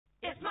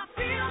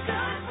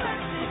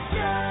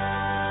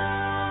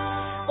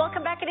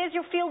is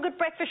your feel-good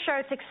breakfast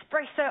show. It's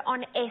Expresso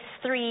on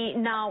S3.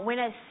 Now, when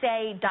I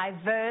say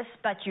diverse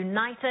but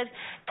united,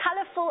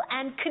 colorful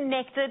and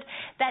connected,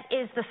 that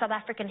is the South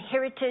African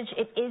heritage.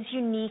 It is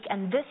unique,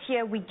 and this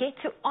year we get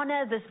to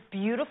honor this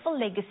beautiful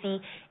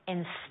legacy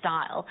in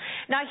style.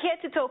 Now, here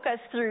to talk us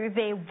through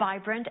their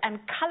vibrant and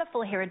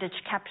colorful heritage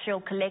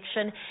capsule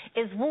collection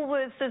is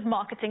Woolworths'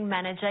 marketing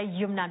manager,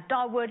 Yumna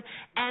Dawood,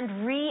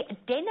 and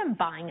re-denim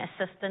buying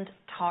assistant,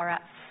 Tara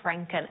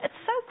Franken. It's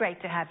so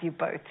great to have you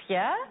both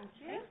here.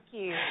 Thank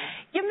you.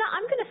 Yumna,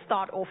 I'm going to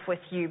start off with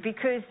you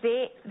because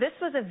this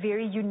was a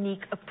very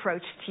unique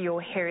approach to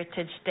your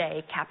Heritage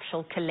Day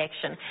capsule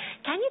collection.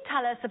 Can you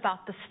tell us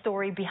about the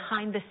story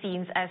behind the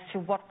scenes as to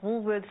what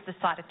Woolworths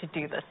decided to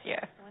do this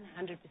year?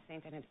 100%,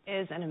 and it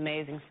is an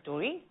amazing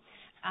story.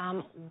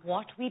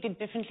 What we did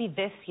differently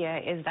this year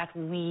is that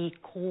we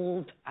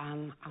called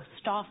our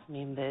staff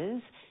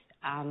members,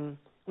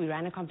 we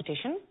ran a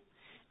competition.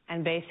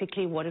 And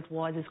basically what it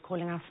was is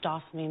calling our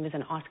staff members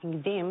and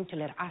asking them to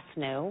let us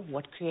know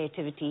what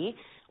creativity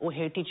or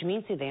heritage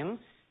means to them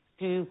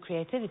through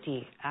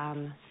creativity.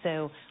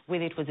 So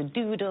whether it was a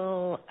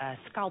doodle, a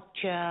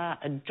sculpture,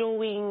 a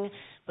drawing,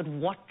 but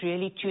what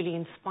really truly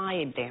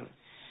inspired them.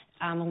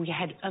 We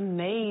had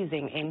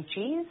amazing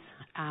entries,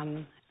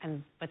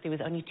 but there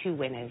was only 2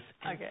 winners.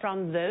 Okay. And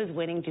from those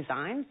winning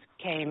designs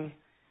came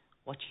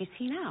what you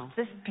see now.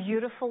 This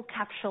beautiful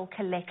capsule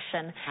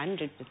collection.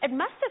 100%. It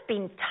must have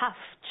been tough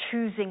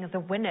choosing the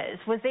winners.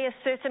 Was there a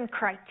certain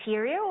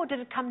criteria or did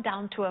it come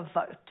down to a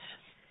vote?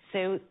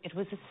 So it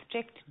was a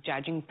strict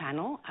judging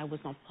panel. I was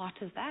not part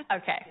of that.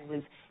 Okay. It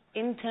was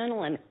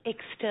internal and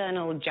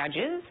external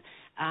judges,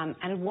 and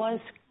it was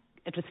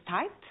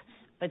tight,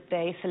 but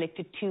they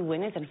selected 2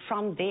 winners, and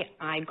from there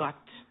I got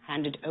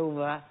handed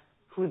over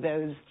who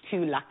those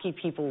 2 lucky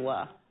people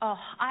were. Oh,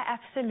 I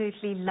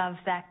absolutely love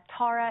that.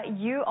 Tara,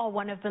 you are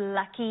one of the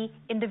lucky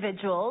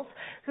individuals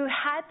who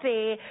had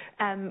their,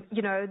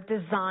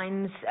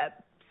 designs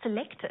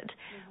selected.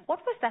 Mm-hmm. What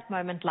was that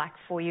moment like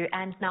for you,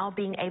 and now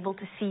being able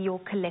to see your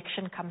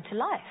collection come to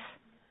life?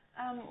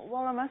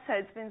 Well, I must say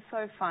it's been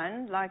so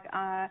fun. Like,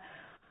 I've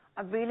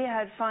really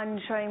had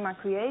fun showing my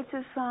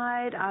creative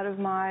side out of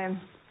my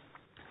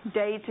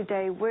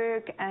day-to-day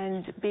work,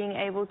 and being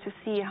able to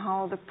see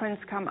how the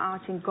prints come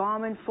out in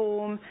garment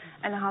form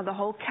and how the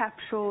whole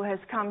capsule has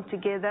come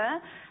together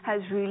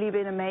has really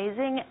been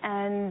amazing.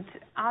 And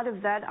out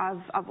of that,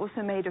 I've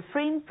also made a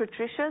friend,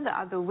 Patricia, the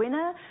other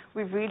winner.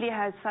 We've really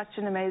had such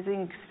an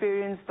amazing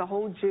experience, the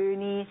whole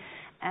journey,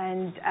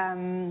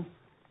 and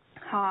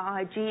how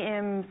our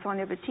GM,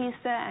 Sonia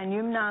Batista, and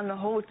Yumna and the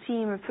whole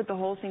team have put the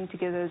whole thing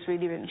together has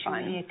really been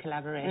fun. Truly a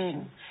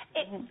collaboration.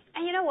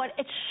 And you know what?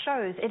 It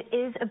shows. It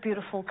is a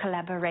beautiful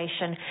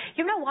collaboration.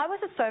 Why was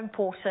it so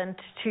important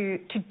to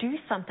do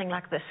something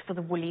like this for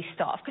the Woolly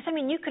staff? Because, I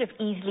mean, you could have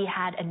easily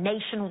had a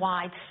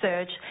nationwide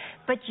search,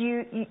 but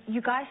you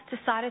guys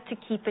decided to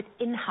keep it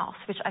in-house,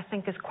 which I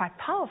think is quite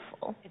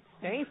powerful. It's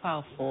very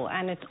powerful,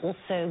 and it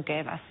also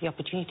gave us the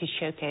opportunity to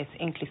showcase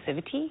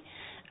inclusivity,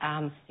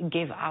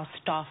 give our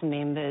staff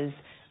members,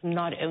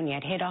 not only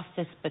at head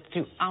office, but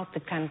throughout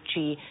the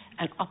country,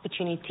 an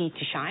opportunity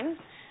to shine,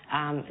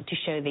 to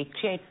show their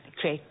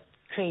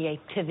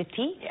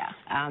creativity. Yeah.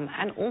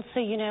 And also,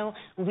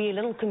 we're a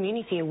little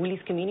community, a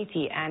Woolies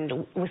community, and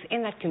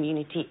within that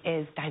community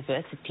is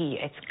diversity,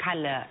 it's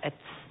color, it's,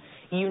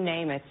 you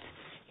name it,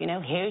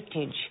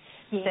 heritage.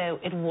 Yeah. So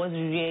it was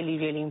really,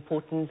 really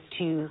important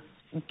to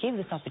give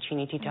this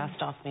opportunity to our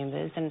staff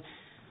members, and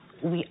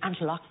we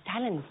unlocked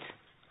talent.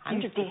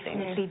 100%. You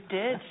definitely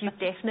did. You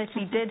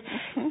definitely did.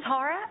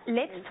 Tara,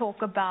 let's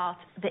talk about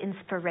the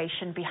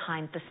inspiration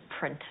behind this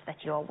print that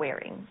you're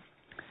wearing.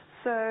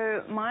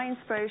 So my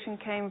inspiration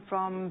came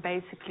from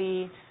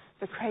basically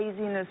the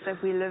craziness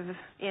that we live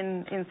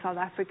in South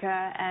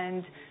Africa,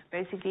 and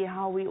basically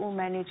how we all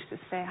manage to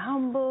stay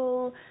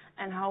humble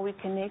and how we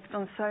connect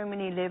on so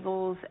many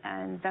levels,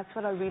 and that's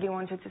what I really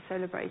wanted to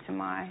celebrate in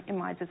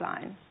my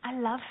design. I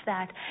love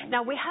that.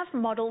 Now, we have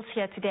models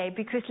here today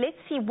because let's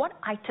see what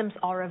items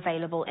are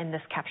available in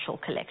this capsule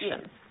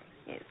collection.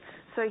 Yes.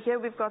 So here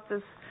we've got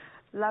this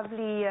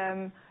lovely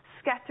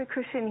scatter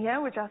cushion here,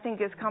 which I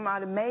think has come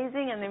out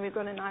amazing, and then we've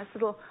got a nice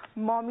little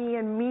mommy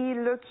and me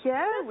look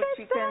here,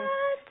 which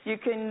you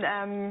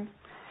can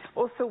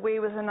also wear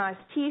with a nice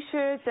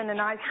t-shirt and a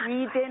nice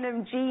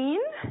denim jean.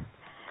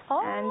 Oh.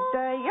 And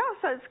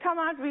so it's come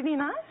out really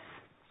nice.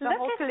 The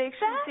whole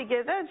collection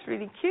together, it's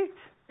really cute.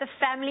 The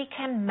family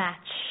can match.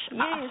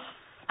 Yes. Oh,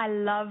 I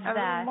love that.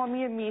 A real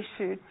mommy and me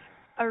shoot.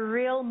 A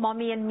real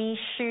mommy and me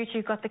shoot.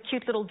 You've got the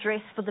cute little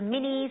dress for the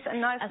minis. A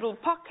nice little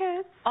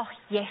pocket. Oh,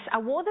 yes. I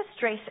wore this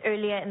dress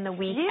earlier in the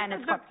week, and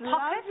it's got pockets.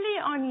 Lovely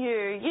on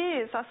you.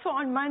 Yes, I saw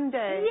on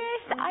Monday.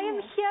 Yes, I am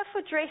here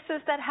for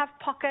dresses that have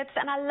pockets,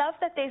 and I love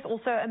that there's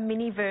also a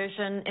mini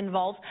version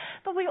involved.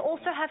 But we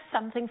also have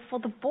something for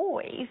the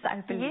boys, I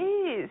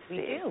believe. Yes, we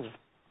do.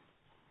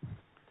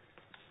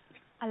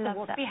 I love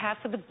what that. we have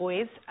for the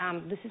boys,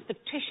 this is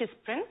Patricia's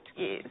print.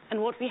 Yes. And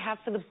what we have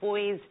for the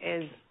boys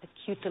is a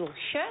cute little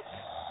shirt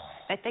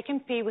that they can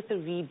pair with the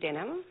reed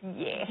denim.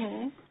 Yes.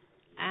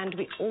 And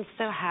we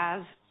also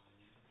have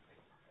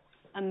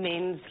a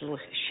men's little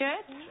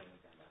shirt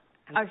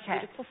and a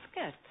beautiful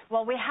skirt.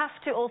 Well, we have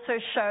to also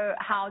show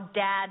how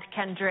Dad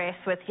can dress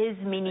with his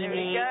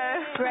mini-me.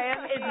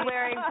 Graham is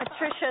wearing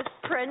Patricia's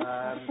print.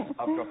 I've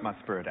got my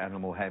spirit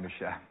animal,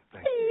 Hamisha.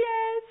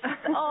 Yes.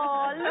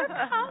 Oh, look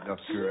how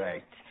Looks cute.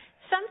 great.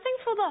 Something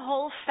for the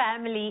whole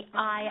family.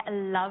 I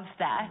love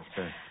that.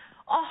 Okay.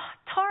 Oh,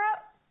 Tara,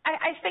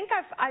 I think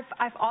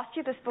I've asked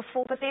you this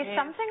before, but there's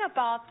something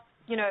about,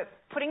 you know,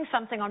 putting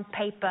something on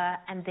paper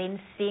and then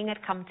seeing it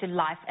come to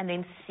life and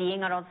then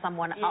seeing it on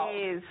someone else.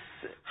 Yes.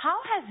 How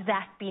has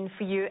that been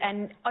for you?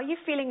 And are you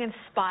feeling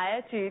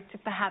inspired to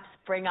perhaps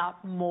bring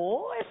out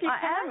more if you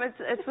can? I am.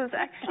 It was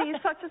actually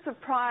such a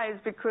surprise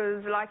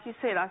because, like you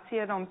said, I see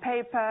it on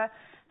paper,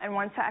 and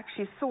once I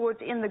actually saw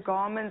it in the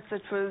garments,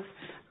 it was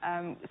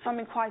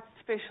something quite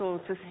special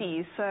to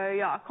see. So,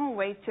 yeah, I can't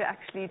wait to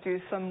actually do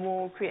some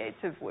more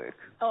creative work.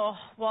 Oh,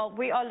 well,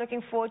 we are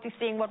looking forward to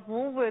seeing what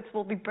Woolworths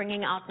will be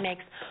bringing out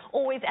next,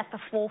 always at the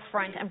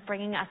forefront and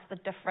bringing us the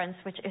difference,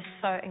 which is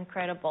so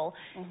incredible.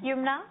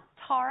 Yumna,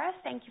 Tara,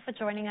 thank you for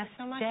joining us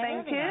so much.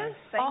 Thank you.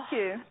 Thank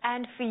you.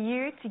 And for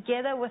you,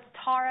 together with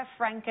Tara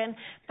Franken,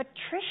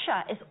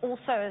 Patricia is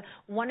also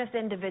one of the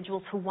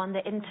individuals who won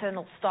the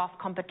internal staff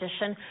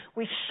competition.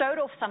 We showed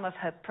off some of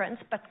her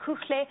prints, but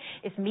Kukle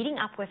is meeting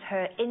up with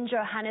her in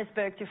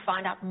Johannesburg to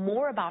find out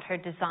more about her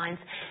designs.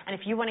 And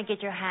if you want to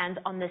get your hands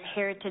on this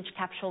Heritage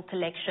Capsule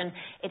collection,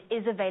 it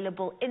is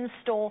available in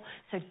store,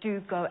 so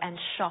do go and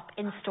shop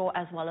in store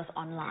as well as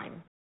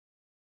online.